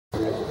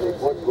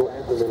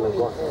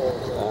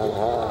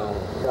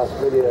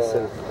with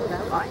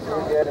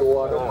the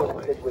water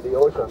connected with the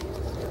ocean.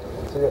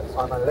 See,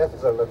 on the left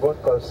is a lagoon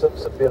called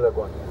Simpson Bay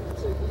Lagoon.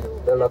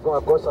 The lagoon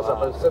à gauche, ça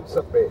s'appelle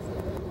Simpson Bay.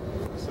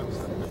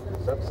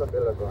 Simpson Bay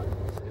Lagoon.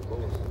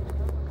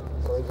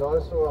 So it's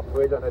also a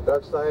bridge on the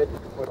Dutch side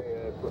for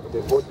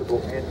the boat to go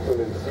into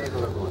the same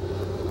lagoon.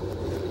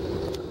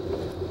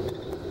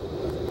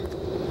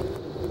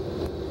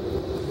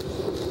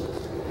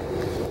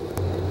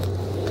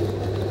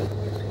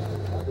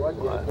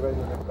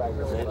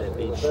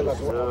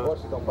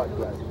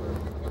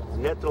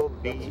 Netto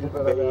Baby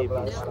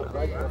Beach.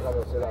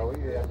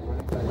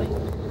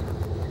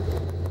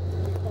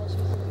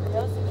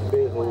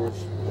 Baie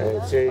Rouge.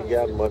 Tiens,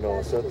 regarde-moi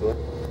dans ça, toi.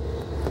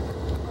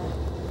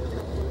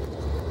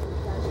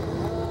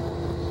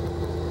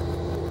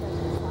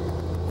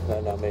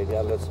 Non, mais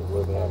regarde, là, tu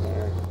vois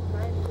vraiment.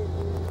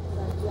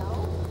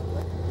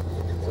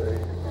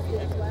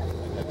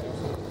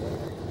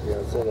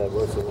 Regarde ça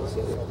là-bas, tu vois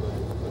ça.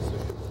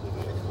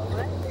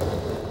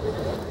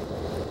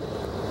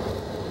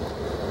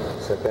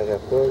 Ça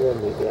paraît pas, là,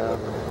 mais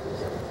regarde.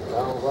 Là,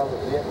 on va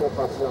bientôt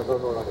passer en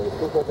zone hollandaise.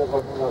 Tout côté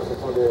comme nous, là, ce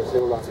sont des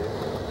Hollandais.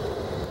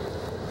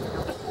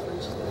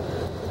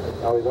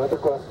 Now we're going to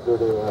cross to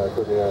the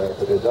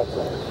Dutch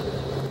side.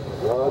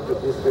 Well, to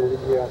this building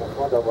here in the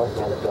front of us is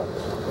Dutch.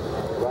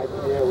 Right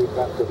here, we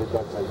come to the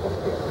Dutch side from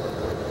here.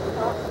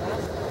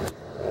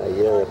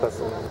 Yeah, pas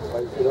ça.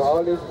 But you know,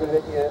 all this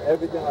building here,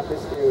 everything on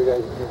this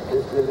area,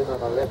 this building on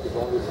the left is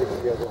only 6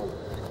 years old.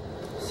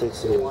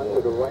 6 The years one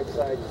to the right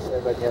side is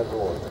 7 years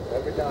old.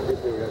 Everything on this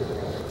area is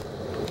new.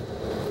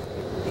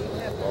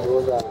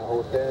 Those are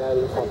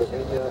hotels,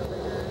 condominiums.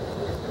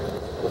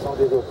 Ce sont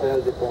des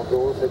hôtels, des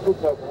condos, c'est tout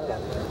neuf.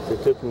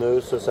 C'est tout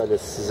neuf, ça a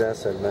 6 ans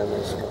seulement,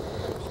 mon soir.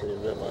 C'est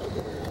vraiment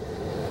bien.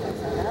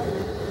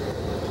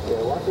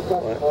 Yeah, once you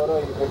pass the border,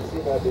 you can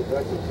see that the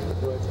Dutch is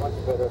doing much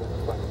better than the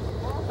French.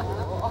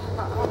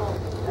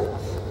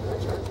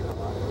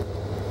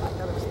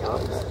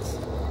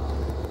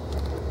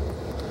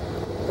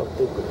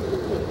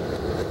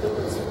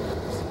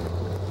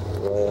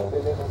 Ouais.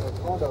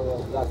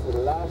 That's the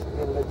last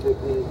village they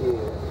did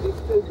here. They're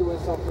still doing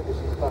some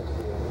finishing touch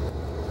here.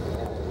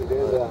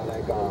 There's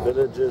like a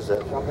villages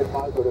at shopping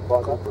mall to the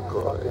bottom.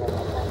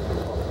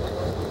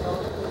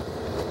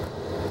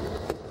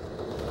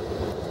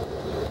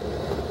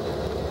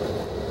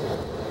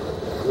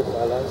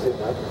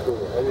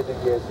 Everything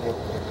here is new.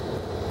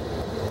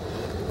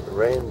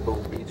 Rainbow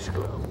Beach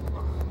Club.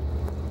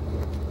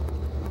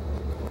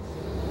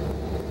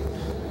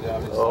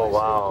 Oh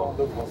wow.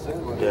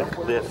 Le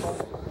cliff.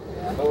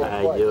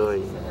 Aïe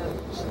aïe.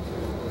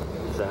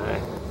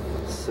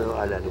 Ça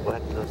à la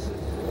droite là, c'est.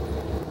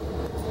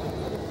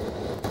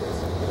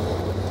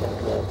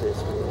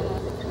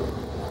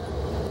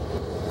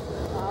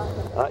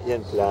 Ah, il y a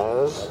une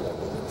plage.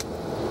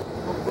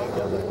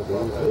 Regarde un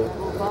livre.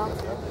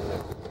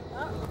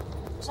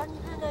 J'en ai vu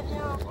un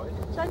avion.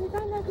 J'en ai vu un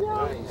avion.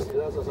 Ici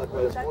là, ça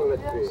s'appelle Mullet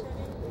Bay.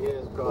 Here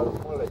is called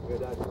Mullet Bay.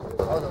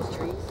 Oh, those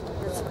trees?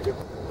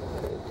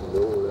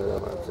 L'eau, là, la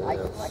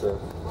montagne, ça.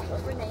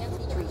 For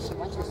Nancy tree, she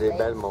wants to Des stay.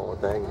 belles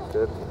montagnes,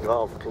 tout.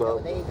 Golf No, club.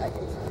 I think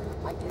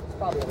it's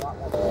probably a lot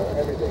more.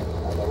 Everything.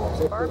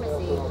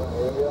 Pharmacy.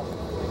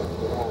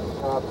 You have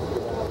shops,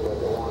 you have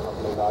the one of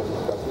the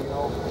largest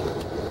casino.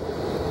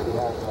 You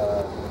have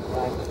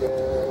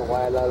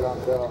Wild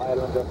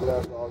Islander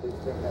Club, all these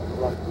things, and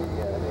plus the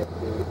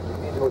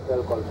main hotel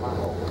called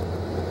Mango.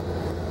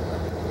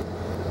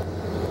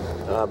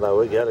 Ah, ben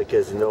oui, regarde le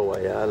Casino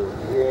Royal.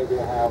 Here they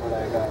have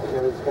like a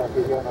Sheriff's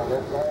Cafe here on the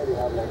left side, you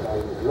have like a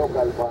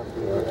local band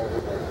here,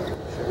 everything.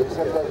 They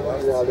separate le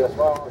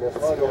soir, il y a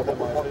beaucoup de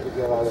monde qui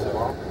vient à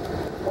restaurant.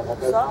 Ça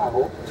s'appelle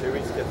Mango.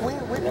 Oui,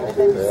 oui, Il y a mais un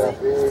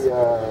café, il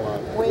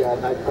y a un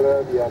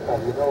nightclub, il y a un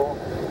casino.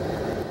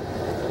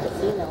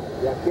 Il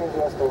y a 15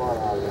 restaurants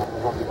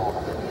environ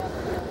là.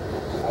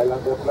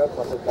 Islander Club,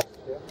 ça c'est Dutch.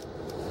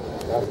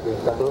 That's the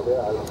Dutch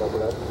Islander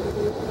Club.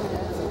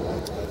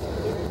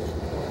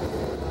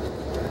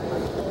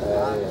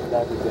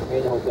 That is the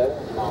main hotel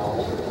now.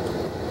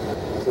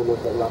 So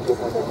look at Lambo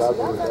Hotel.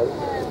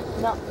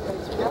 non,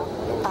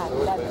 ah,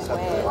 that's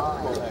where.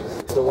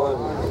 The one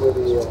with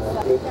the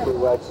place to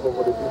watch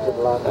over the beach in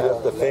London.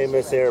 That's the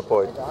famous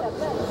airport.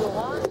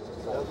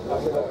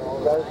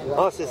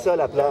 Ah, c'est ça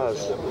la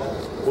plage.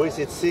 Oui,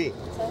 c'est ici.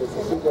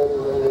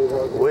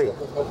 Oui.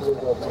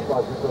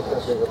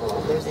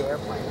 There's the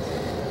airplane.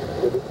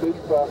 The big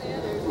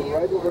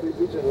right over the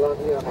beach in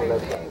London on the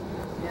left side.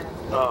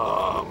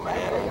 Oh,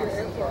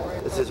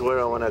 man. This is where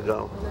I want to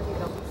go.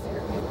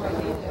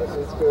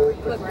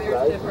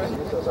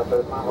 Ça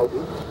s'appelle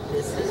Marodi.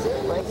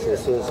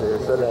 C'est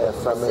ça la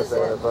fameuse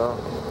aéroport.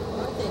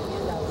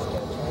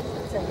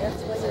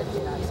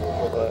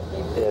 Ouais,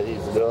 il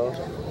arrive là.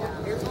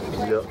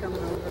 Puis là.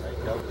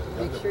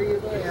 Make sure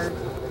you're there.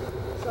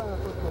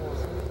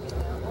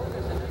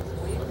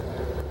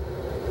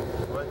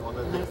 Ouais, on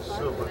a dit ça.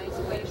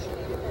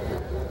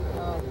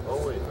 Oh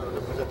oui,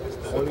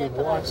 Only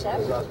one,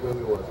 that's where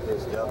we were.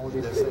 There's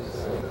only six.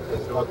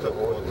 It's not the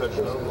hotel.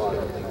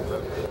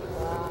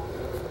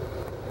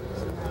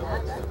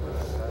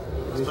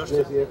 This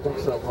place here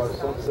comes up for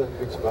Sunset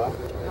Beach Bar.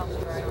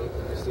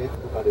 You see,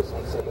 look at the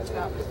sunset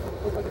and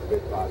look at the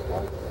great bar.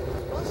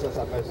 Ça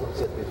s'appelle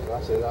Sunset Beach Bar,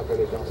 c'est là que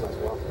les gens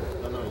s'assoient.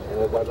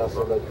 Et regardent la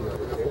solitude.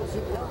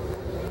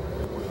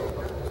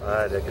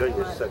 Ah, le gars,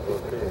 il est juste à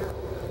côté.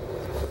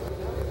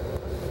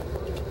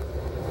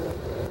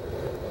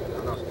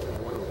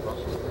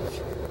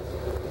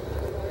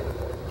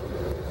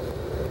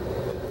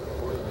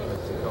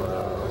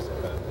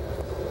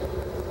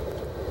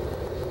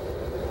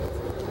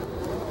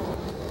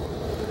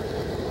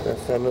 Le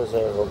fameux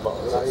aéroport.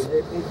 Là, il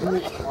est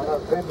midi, on a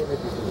 20 minutes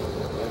ici.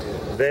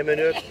 20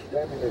 minutes.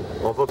 20 minutes.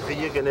 On va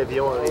prier qu'un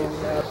avion arrive.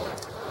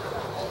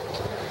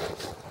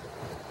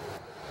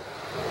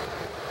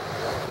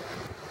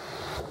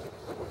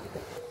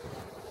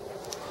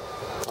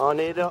 On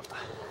est là.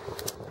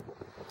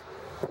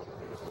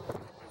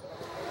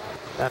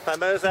 La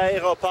fameuse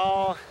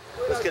aéroport,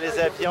 parce que les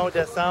avions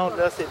descendent,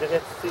 là, c'est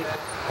direct ici.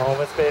 On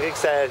va espérer que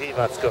ça arrive,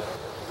 en tout cas.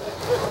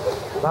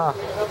 Bon.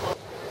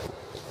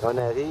 On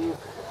arrive.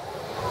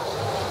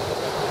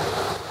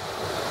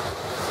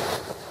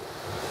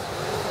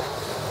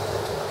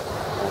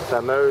 La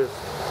fameuse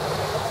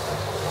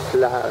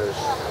plage.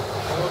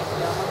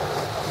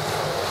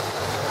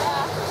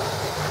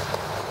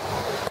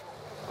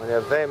 On a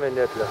 20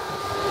 minutes, là.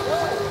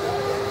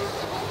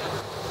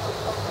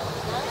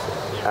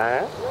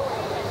 Hein?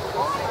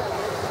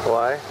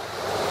 Ouais.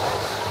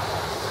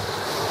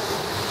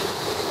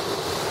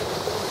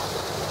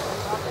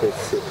 C'est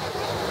ici.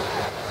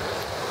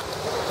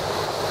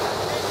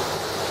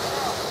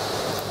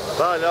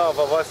 Bon, là, on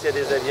va voir s'il y a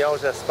des avions,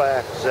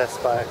 j'espère.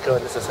 J'espère que là,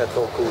 ça serait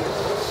trop cool.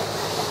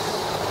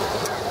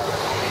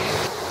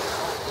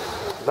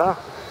 Bon.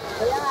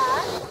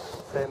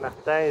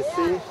 Saint-Martin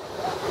ici.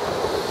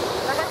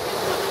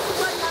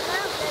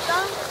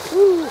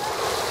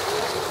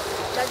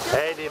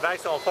 Hey, les vagues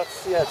sont fortes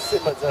ici, tu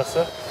sais, me dire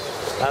ça.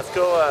 En tout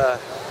cas,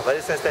 on va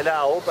aller s'installer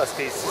en haut parce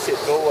qu'ici, c'est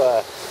trop...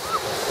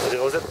 j'ai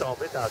osé de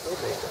tomber tantôt,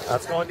 mais... En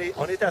tout cas,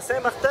 on est à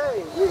Saint-Martin.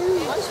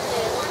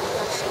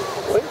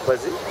 Oui,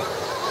 vas-y.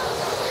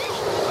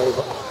 On y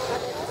va.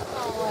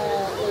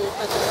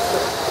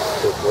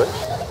 C'est quoi?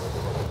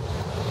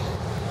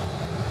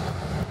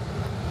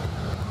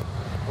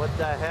 What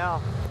the hell?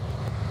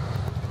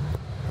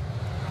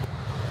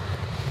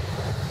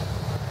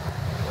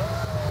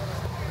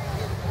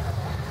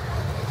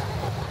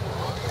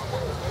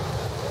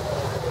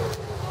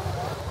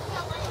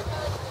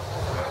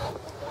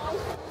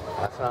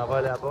 Elle s'en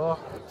va là-bas.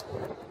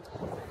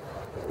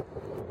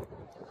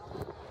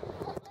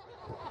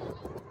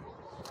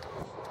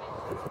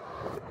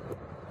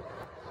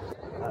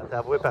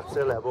 T'as voué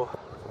partir là-bas.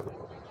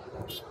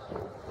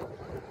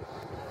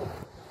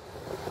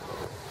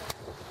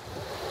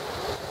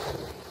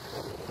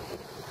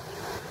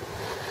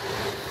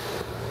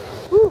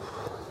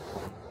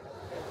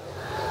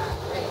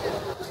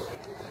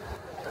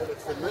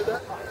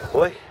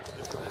 Oui.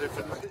 J'ai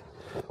filmé.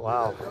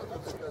 Wow.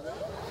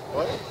 Oui.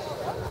 Moi,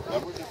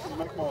 j'ai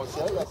filmé avec mon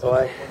sel. Là, ça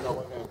Ouais. va en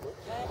avoir un peu.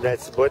 D'un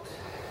petit bout.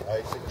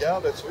 Hey,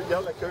 regarde, tu veux,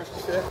 regarde la curve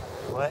qu'il fait.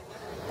 Ouais.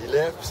 Il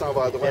lève puis s'en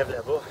va à Il droite. lève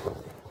là-bas.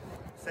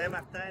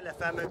 Saint-Martin, le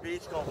fameux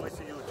beach qu'on voit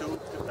sur YouTube,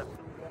 tout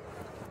partout. Là.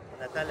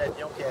 On attend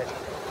l'avion qui arrive.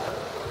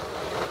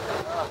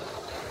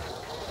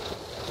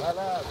 Malade.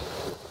 Là,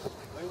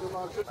 il nous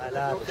manque juste Malade.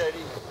 l'avion qui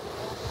arrive.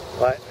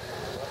 Ouais.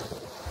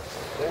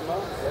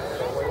 Vraiment.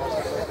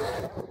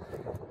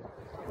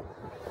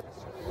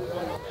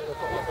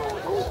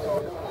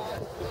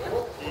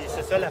 Puis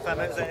c'est ça, la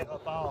fameuse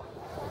aéroport.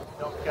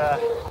 Donc, il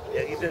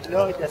arrive de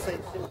là, il descend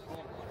ici.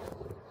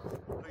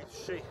 On peut y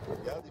toucher.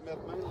 Regarde, ils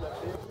mettent même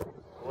l'affiche.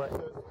 Ouais.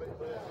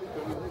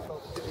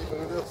 Les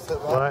brûlures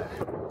sévères. Ouais.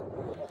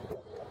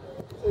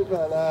 C'est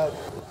malade.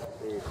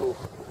 C'est fou.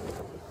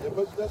 Il n'y a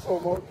pas de place au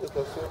monde qui a ça.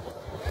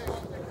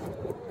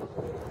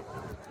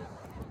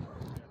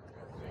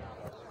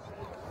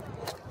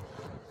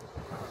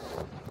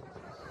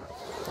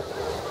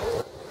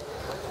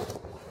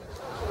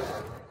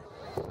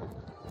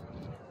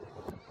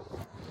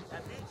 La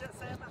beach à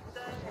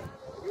Saint-Martin.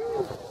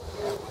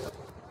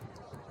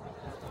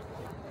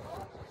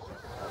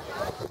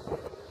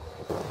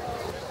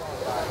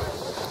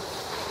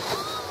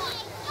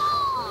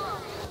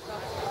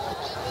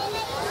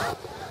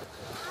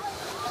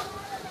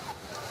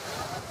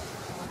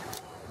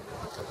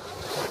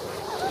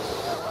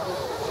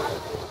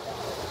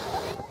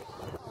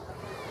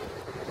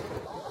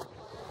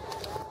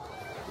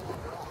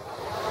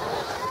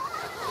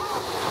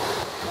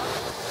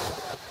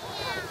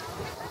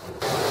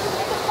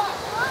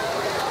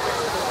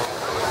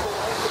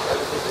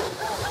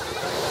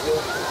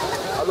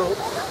 Hello.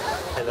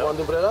 Hello. Want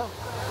umbrella?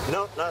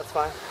 No, no, it's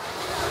fine.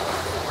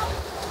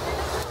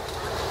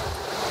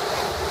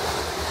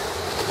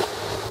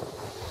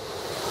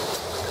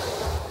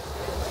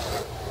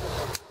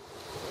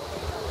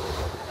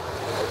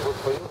 Good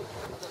for you.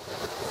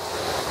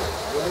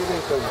 You need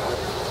it,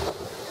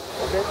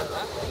 okay?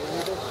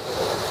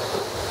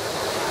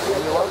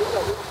 You want it?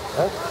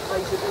 Huh?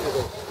 Okay,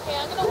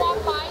 I'm gonna walk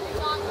by. It's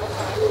not.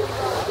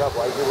 job.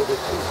 Why give it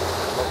this cheap?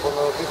 Not for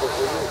other people,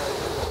 for you.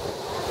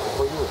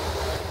 For you.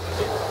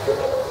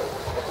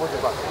 Put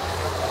it back.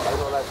 I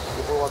know that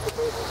people want to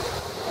pay for it.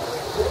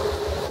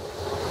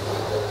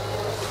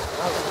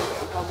 Now,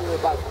 you come with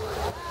it back.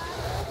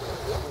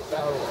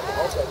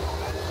 Okay.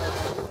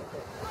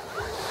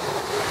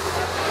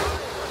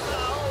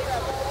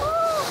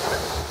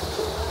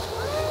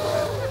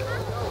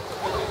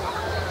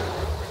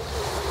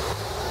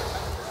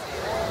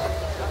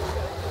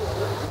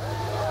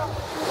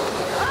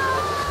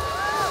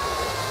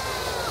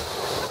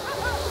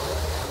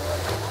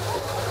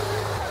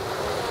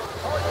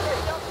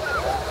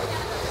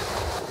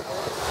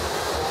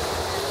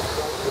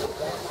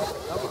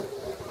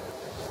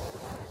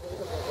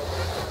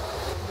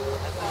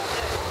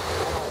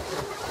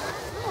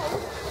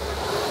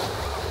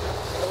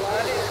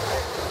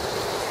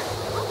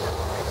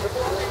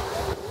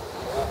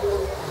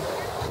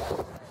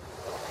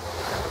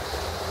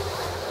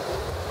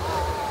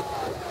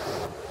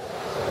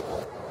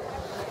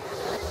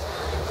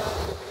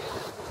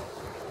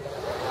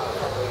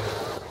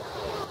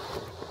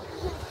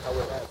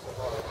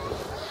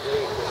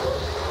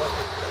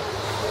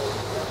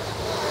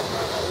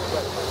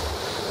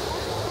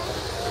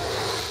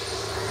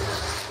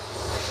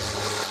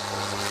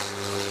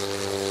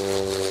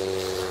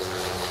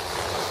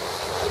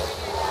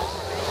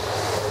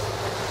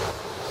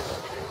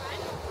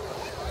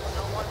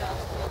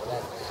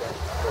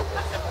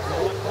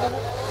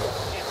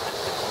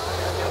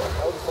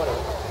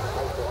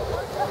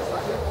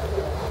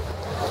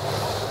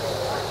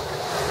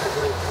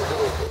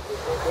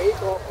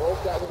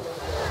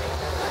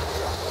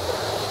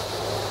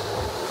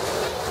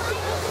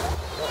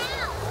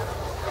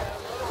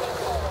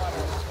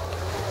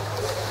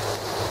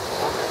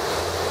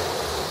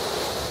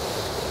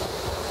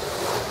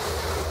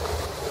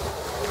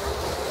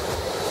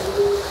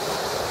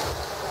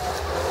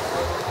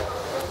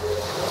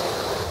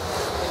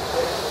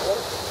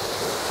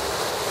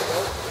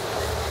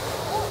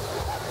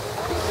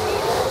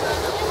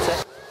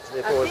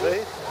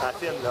 Déposé, en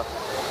fine là.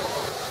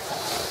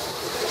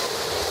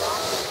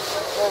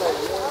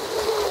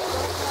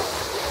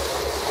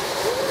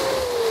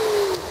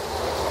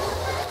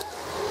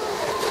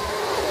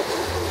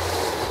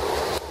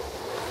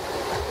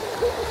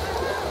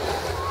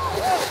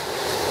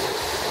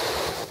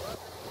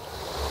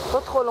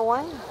 Pas trop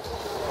loin.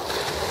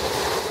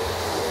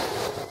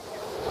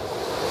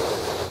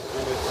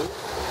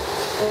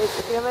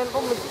 C'est quand même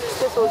bon, me dit que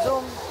c'était au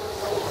zoom.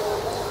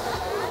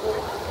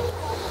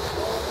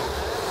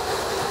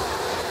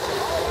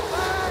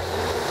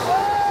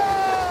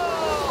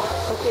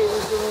 Ok,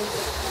 vous zoomez.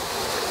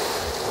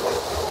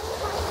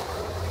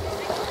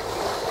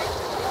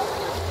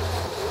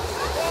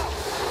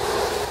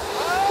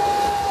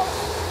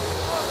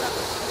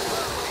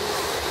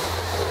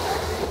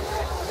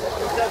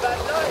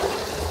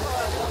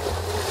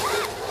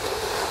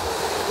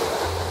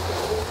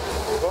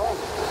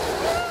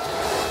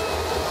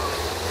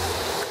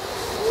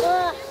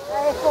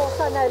 Il faut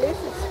s'en aller,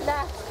 c'est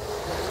plat.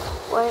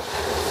 Ouais.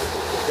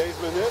 15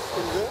 minutes, tu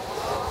me dis?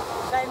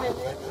 20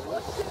 minutes.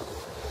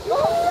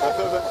 Ça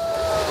fait 20.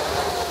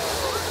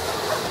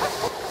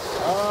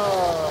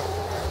 Ah!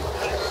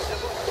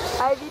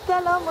 Vite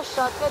là, moi je suis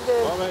en train de...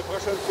 Bon, ben, la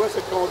prochaine fois, c'est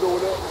le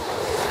condo-là.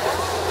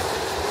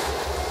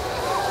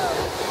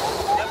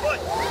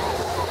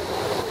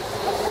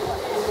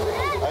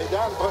 Hey,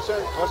 Dan,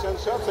 prochaine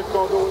shot, c'est le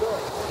condo-là.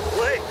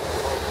 Oui!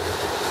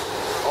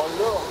 On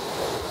l'a.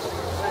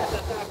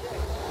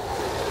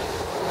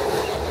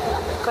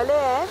 Collet,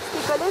 hein?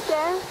 C'est collé,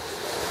 hein?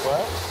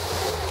 Ouais.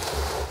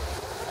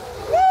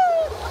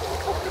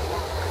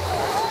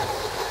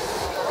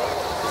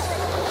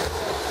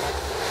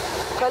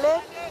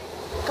 Collet,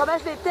 comment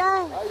je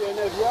l'éteins? Ah, il y a un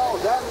avion.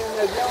 Dan, il y a un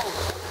avion.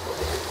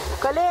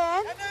 Collet,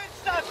 hein?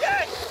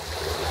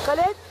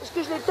 Colette, est-ce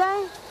que je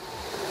l'éteins?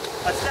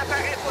 As-tu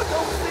l'appareil photo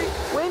aussi?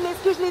 Oui, mais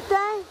est-ce que je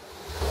l'éteins?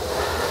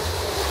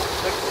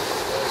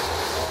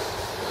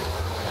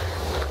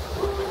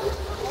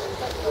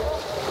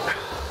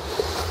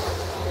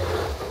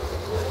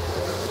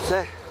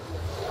 C'est...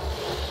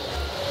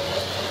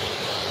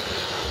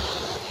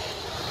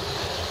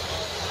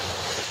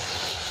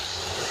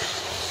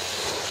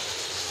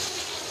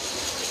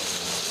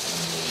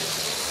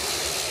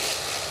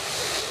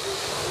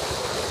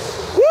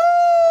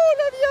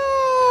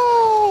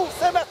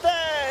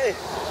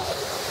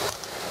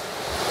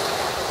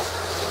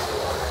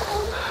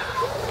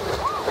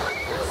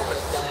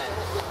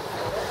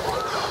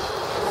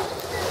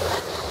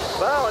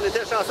 Bon, on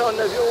était chanceux, on en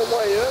a vu au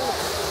moins une.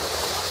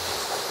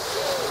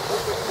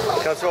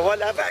 Quand tu vas voir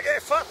la vague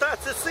est forte en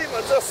Titi, on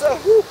va dire ça.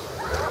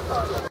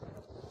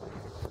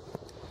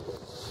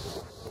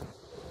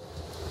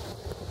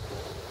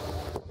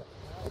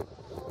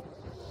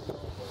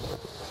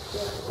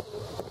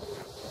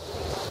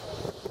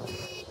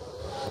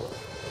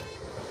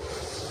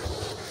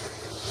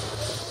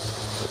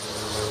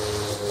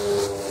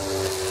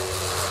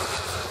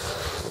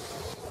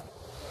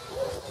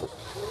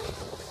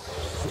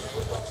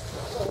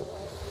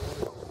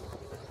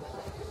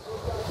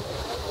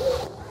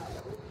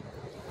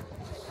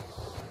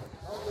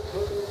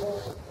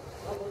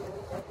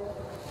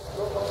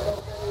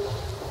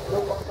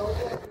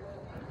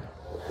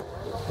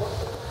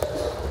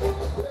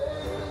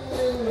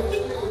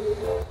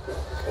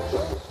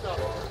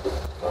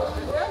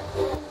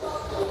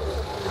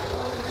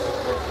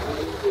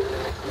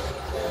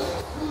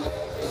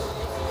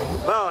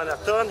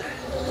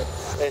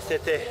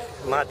 était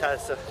mental,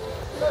 ça.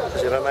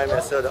 J'ai vraiment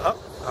aimé ça. Là. Oh,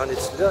 on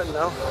est-tu là?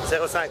 Non?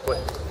 0,5, oui.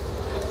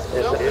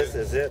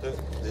 C'est Z.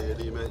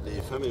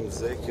 Les femmes, elles me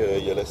disaient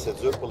qu'il y a la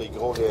cédule pour les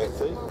gros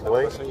réactifs. Le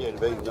prochain, il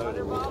arrivait à 1h30.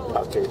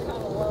 OK.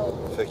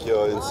 Fait qu'il y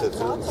a une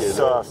cédule qui est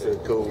là. Ça,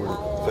 c'est cool.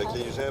 Fait que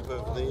les gens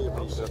peuvent venir et ils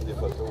prennent des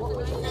photos.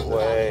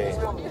 Ouais.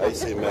 Hey,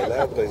 c'est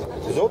malade.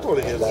 Nous autres, on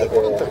les réalisait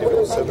pas quand t'arrivais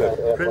au sommet.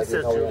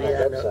 Princess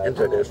Juliana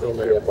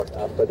International Airport.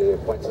 After the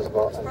Princess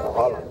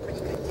Holland.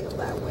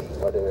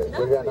 But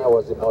Juliana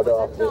was the mother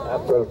of the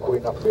actual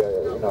queen of the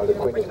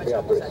queen is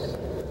Beatrice.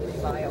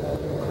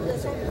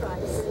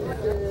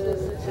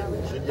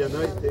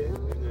 Juliana était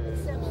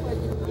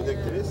une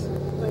actrice.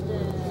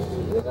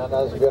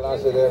 Juliana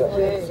c'est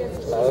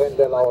la reine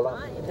de la Hollande.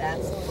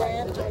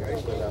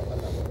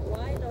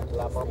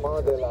 La maman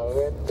de la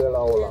reine de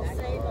la Hollande.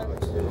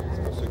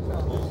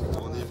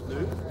 On est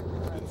venu,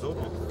 nous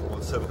autres, on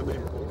ne savait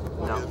même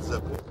pas. Non.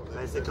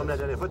 Ben, c'est comme la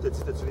dernière fois, tu as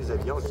dit, t'as-tu les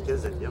avions? C'est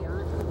quels avions?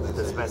 Tu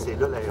as dit, ben, c'est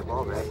là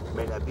l'aéroport,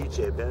 mais la beach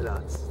est belle en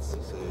Titi.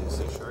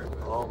 C'est cher.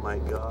 Oh my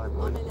God.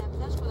 On a la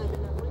plage qu'on avait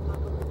là-bas, il m'a pas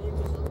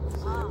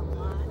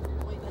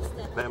oui,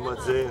 ben, moi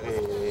dire,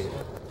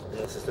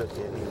 c'est ça qui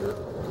arrive là.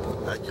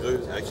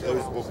 Elle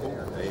creuse beaucoup.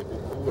 Elle est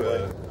beaucoup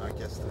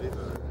encastrée.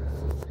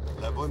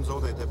 Là-bas, nous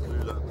autres, elle était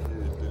plus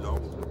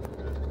longue.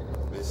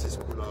 Mais c'est ce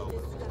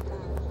couleur-là.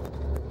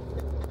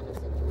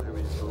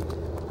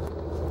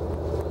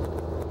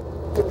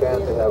 Japan,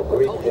 they have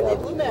great, they have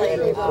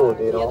plenty food,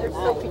 you know.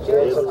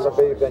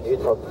 Something you can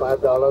eat from $5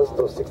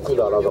 to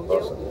 $60 a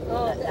person.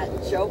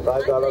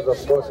 $5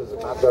 of course is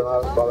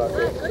McDonald's, Burger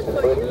King.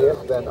 But yes,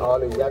 then all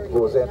the yacht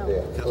goes in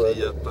there. Quand les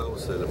yachts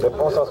passent, Les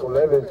ponts ça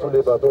soulève et tous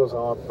les bateaux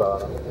rentrent par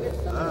là.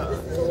 Ah!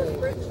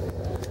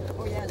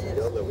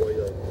 Regarde le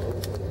voyage.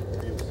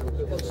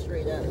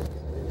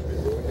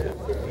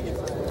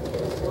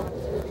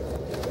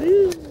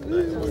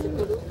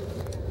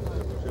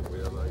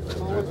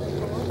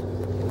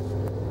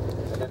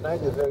 The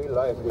night is very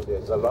lively.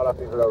 There's a lot of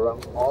people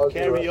around. All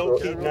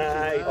Karaoke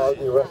night. All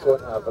the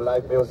restaurants have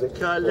live music.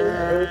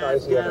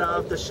 Let's get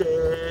off the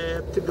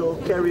ship to go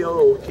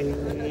karaoke.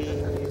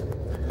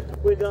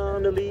 We're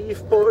gonna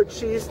leave port,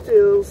 she's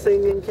still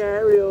singing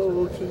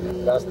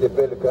karaoke. That's the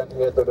Pelican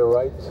here to the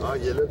right. Ah,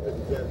 il est là,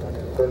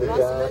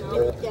 Pelican.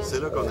 c'est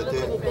là qu'on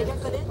était.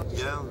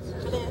 Regarde,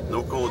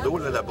 nos condos,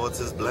 là, la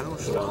bâtisse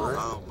blanche, en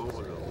bas,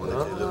 là, on était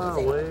là. Ah,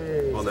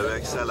 oui. On avait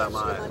accès à la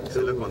mer.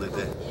 C'est là qu'on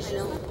était.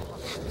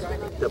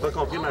 T'as pas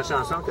compris ma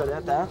chanson,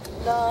 Colette, hein?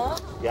 Non.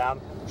 Regarde,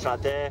 je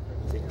chantais,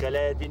 c'est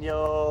Colette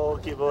Vigneault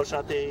qui va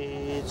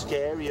chanter du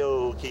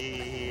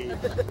karaoke.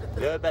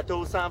 Le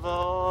bateau s'en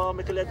va,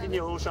 mais Colette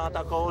Vigneault chante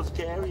encore du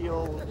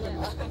karaoke.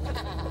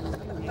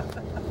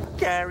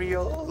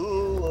 Karaoke.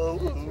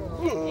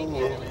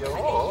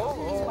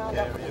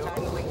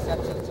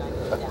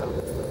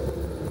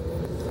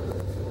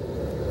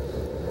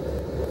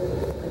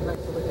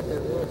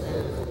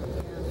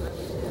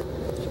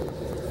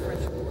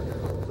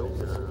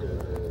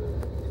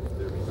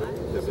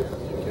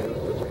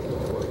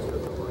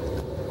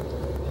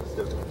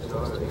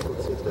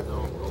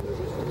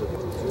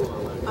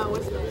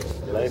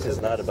 Life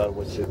is not about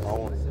what you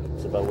own,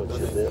 it's about what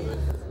you live.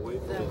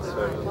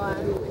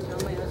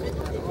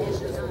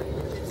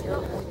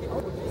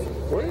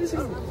 Where is he?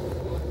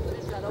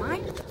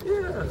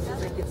 Yeah.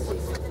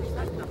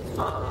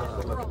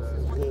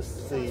 Let's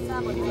see.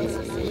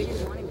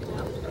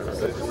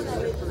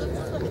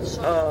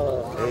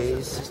 Oh,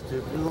 hey,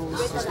 Sister Blue,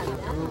 Sister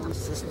Blue,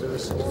 Sister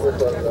Blue.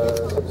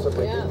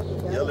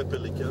 Regarde le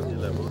Pélican, il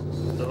est là-bas.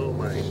 Oh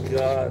my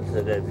God, tu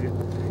l'as vu.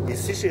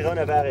 Ici, chez Ron, on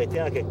avait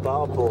arrêté en quelque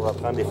part pour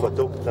prendre des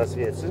photos. T'en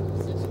souviens-tu?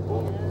 C'est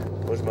beau.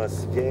 Moi, je m'en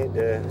souviens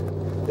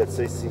de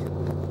ça ici.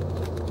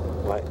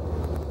 Ouais.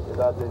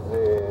 That is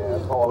a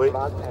power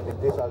plant and the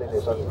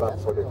desalination plant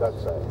for the dock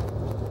side.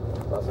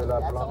 Ça, c'est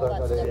la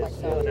plantation de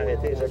Ici, on a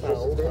arrêté juste en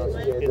haut.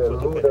 l'électricité qui est de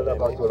l'eau de la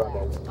pâture en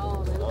Asie.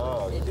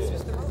 Ah, OK.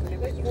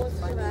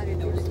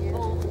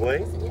 Oui.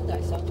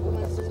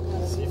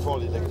 S'ils font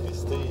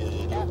l'électricité, il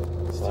est là.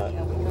 Ouais.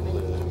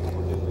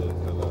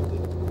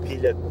 Puis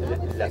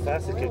l'affaire,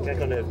 c'est que quand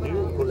on est venu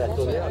pour la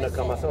tournée, on a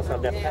commencé, on s'en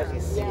venait par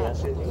ici, hein,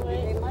 chez lui.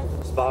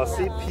 C'est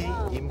passé, puis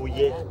il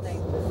mouillait.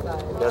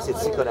 Là, c'est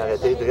ici qu'on a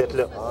arrêté, direct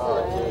là.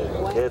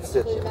 That's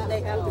it.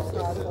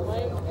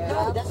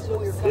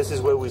 This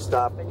is where we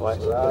stop. Ouais,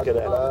 look at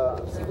that. Là,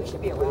 c'est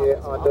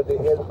under the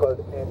hill called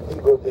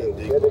Antigo Bay.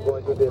 Here they're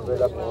going to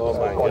develop Oh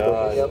my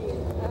condominium. God.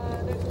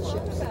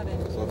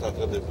 Ils sont en train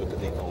de développer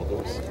des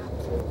condos ici.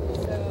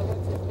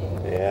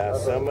 Yeah,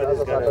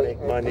 somebody's gonna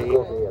make money.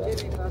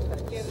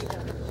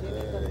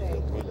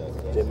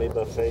 Jimmy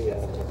Buffet,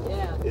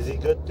 is he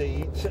good to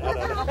eat? I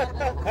don't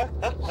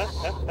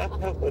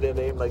know. With a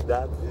name like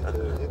that.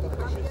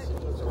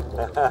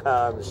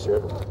 I'm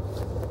sure.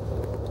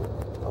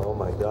 Oh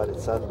my God,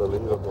 it's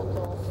unbelievable.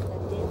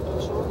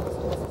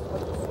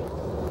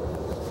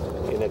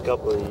 In a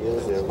couple of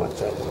years, there,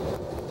 watch out.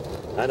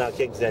 Ah, dans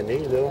quelques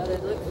années, là.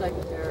 It looks like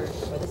they're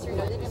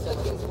putting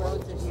these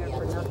roads in here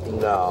for nothing.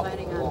 No.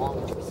 Planning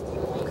on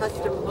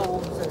custom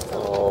homes or something.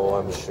 Oh,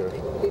 I'm sure.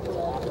 People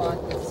all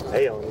bought this.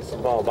 Hey, on est sur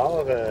le bon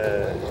bord.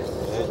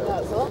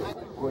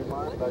 Going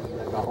on, that's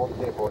like a home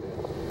depot there.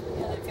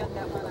 Yeah, they've got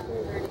that one on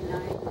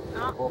 39.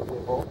 Home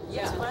depot.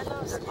 Yeah.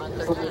 On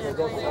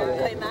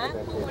Cayman,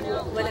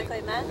 Willa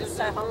Cayman,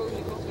 c'est un home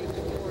depot.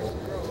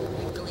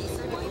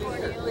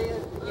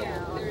 Yeah,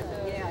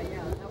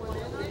 yeah. That one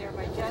over there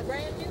by Jess.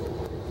 Brand new?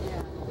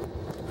 Yeah.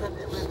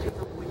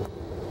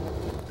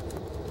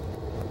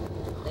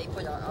 They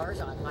put ours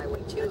on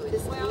highway too.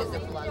 It's because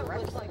there's a lot of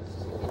wrecks. Like,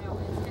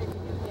 instead you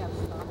do have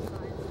stop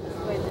signs, this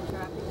way the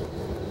traffic.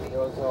 There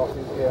was an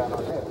office here and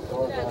on it.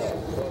 Those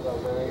are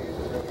very,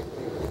 very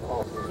big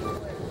offices.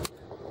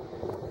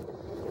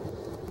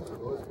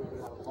 Those people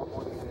have more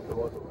money than the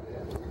other one,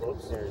 yeah.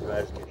 Oups, il y a un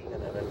nuage qui rit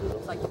en avant de nous.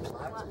 It's like the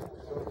clouds.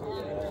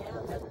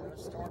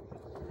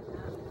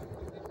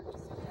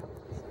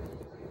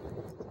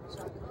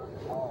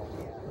 Oh,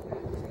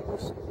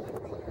 yeah.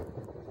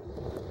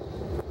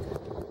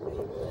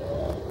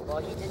 Well,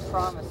 he did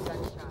promise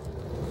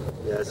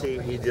sunshine. Yes,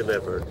 he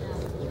delivered.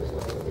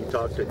 He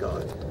talked to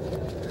God.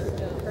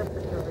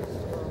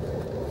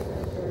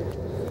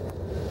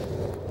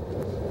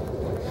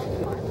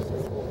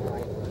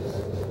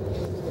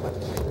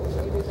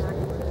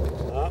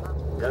 Ah,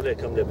 regarde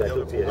comme le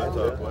bateau pirate,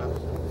 là.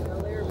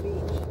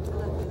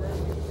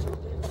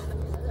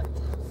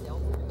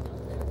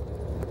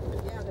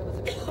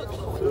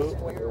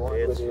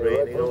 It's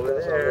raining over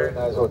there.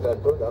 Nice hotel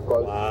too. They're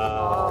called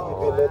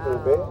Wow. Little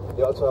Bay.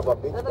 They also have a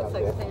beach That down looks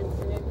like there. San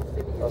City.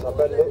 Ça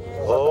s'appelle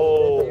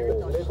Oh.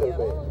 Little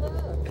Bay.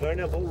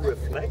 Carnival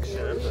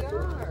Reflection.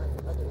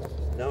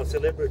 Non,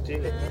 Celebrity.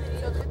 Ouais,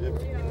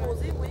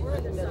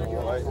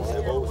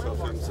 c'est beau, ça,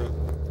 filme ça.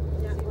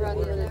 We're on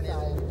the other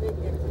side.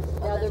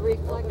 Yeah, the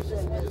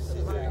reflection is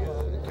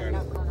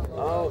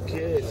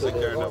OK. So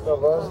Most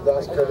of us,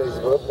 that's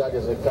Philipsburg. That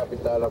is the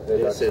capital of the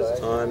this is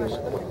lakeside.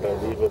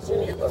 unbelievable.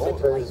 C'est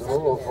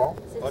Philipsburg au fond.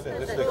 Ah, la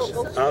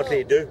réflexion. Entre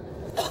les deux.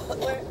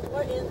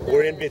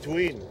 We're in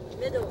between.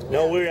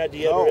 No, we're at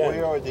the No, other we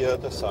end. are the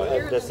other side.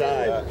 At the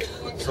side.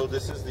 So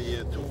this is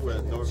the two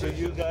So Norwegian.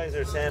 you guys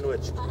are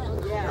sandwiched.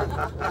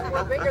 Yeah,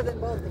 we're bigger than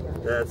both of you.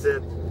 That's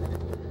it.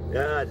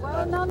 God,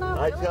 Well, no,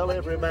 I tell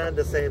every man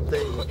the same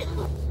thing.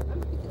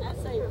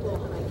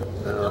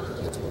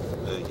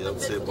 Regarde,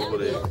 c'est beau,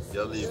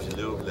 regarde les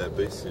villas, la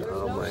baie, c'est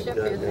Oh my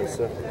goodness.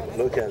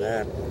 Look at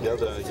that.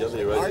 regarde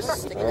les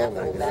rides. Oh my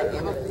God.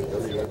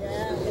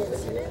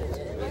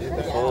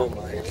 Oh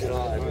my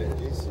God.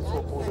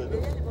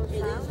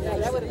 Yeah,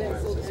 that would have been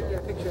cool to get a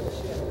picture of the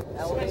ship.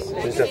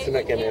 J'ai sorti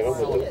ma caméra,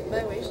 moto.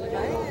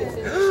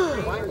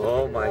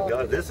 Oh my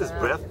God, this is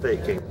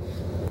breathtaking.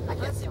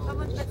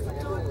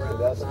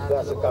 That's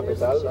the capital.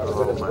 That's Oh my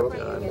Philipsburg.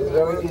 God. It's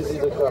very easy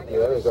to shop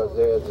here because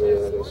the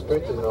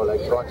street is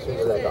like truck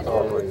streets, like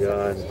Oh my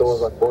God.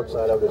 stores on both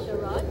sides of the street.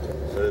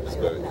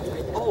 Philipsburg.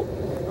 Oh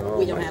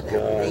We don't my have that. They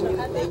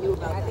God. knew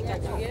about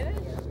that.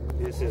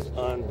 This is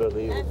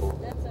unbelievable.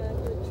 That's a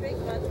good trick,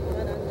 but on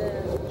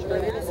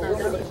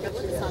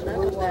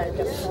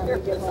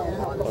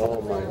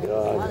Oh my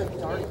God.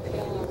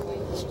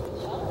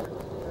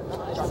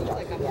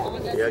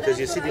 Yeah, because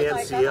you see the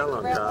NCL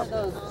on top.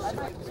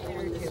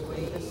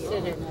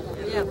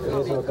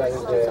 This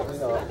hotel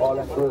is all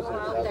inclusive.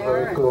 That's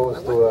very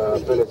close to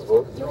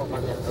Philipsburg.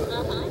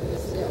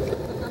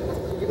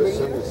 Le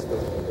sun est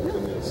stable.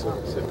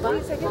 C'est pas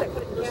le sun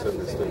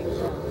est stable.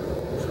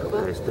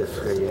 Ouais, c'est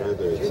effrayant.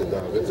 C'est dans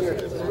la ville de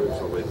Philipsburg,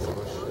 ça va être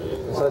proche.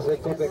 Ça c'est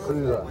tout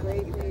inclus là.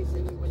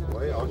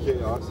 Oui, ok,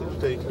 ah, c'est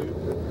tout inclus.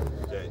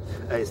 Ok.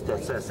 Hey,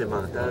 c'était assez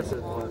mental, ça,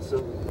 de voir ça.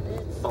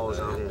 Oh,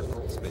 j'en reviens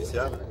pas.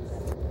 Spécial.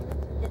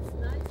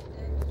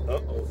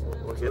 Uh-oh.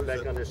 We'll get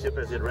back on the ship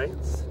as it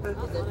rains. Yeah,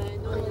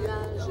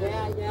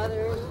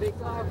 there's a big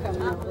car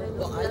coming up.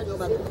 Well, I don't know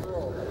about the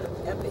girl.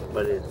 Epic.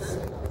 But it's...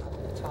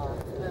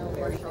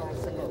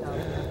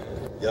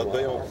 Regarde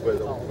bien, on pouvait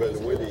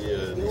louer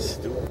les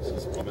sitos. Ça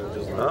se promène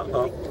juste dans le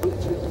Uh-oh.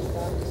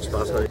 Je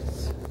pense que...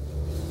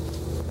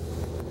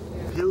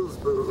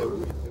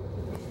 Hillsborough.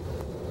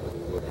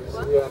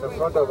 Yeah, in the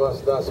front of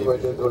us, that's where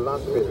they do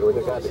landfill with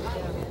the garbage.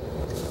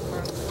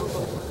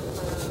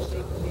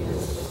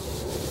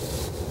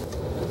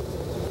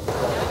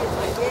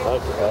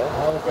 Okay.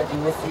 How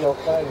can you see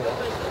outside here?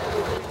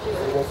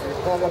 Because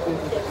it's not up to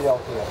see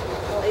out here.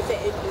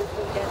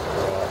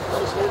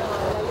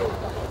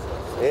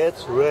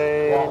 It's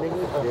raining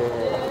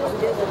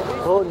again.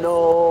 Oh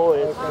no,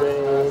 it's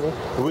raining.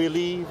 We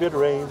leave, it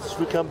rains.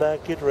 We come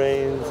back, it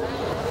rains.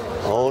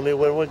 Only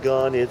when we're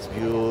gone, it's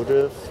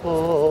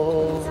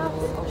beautiful.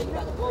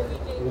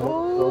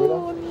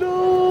 Oh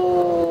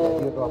no!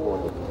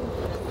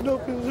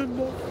 Enough is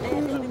enough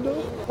is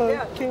enough.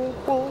 I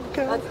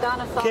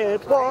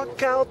can't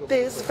walk out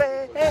this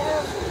van.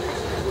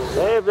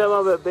 Hey,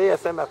 vraiment bébé à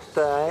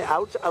Saint-Martin.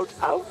 Ouch, ouch,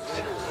 ouch.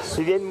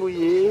 Tu viens de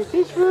mouiller.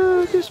 Tes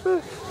cheveux, tes cheveux.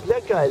 La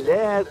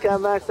Colette,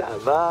 comment ça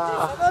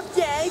va? Ça va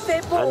bien, il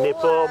fait beau. Elle n'est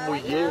pas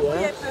mouillée, Un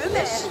hein? peu,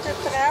 mais j'étais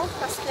prête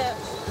parce que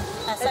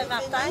à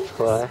Saint-Martin,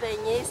 je me suis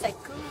baignée, c'est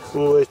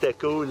cool. Oui, c'était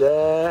cool,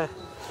 hein?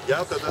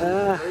 Regarde, t'as donné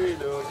une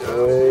idée, là.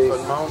 Regarde, Oui. tout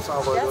le monde s'en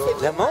va là.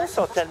 Le monde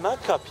sont tellement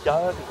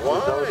copieurs. Les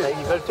autres.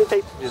 Ils veulent tout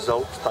être plus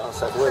autres, je pense.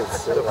 Ça doit être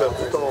ça. T'as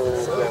perdu ton...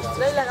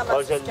 Là, il l'a Ah,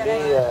 ramassé. je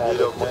l'ai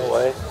avec moi,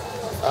 ouais.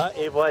 Ah,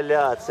 et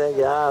voilà, tiens,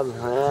 regarde.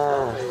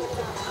 Ah.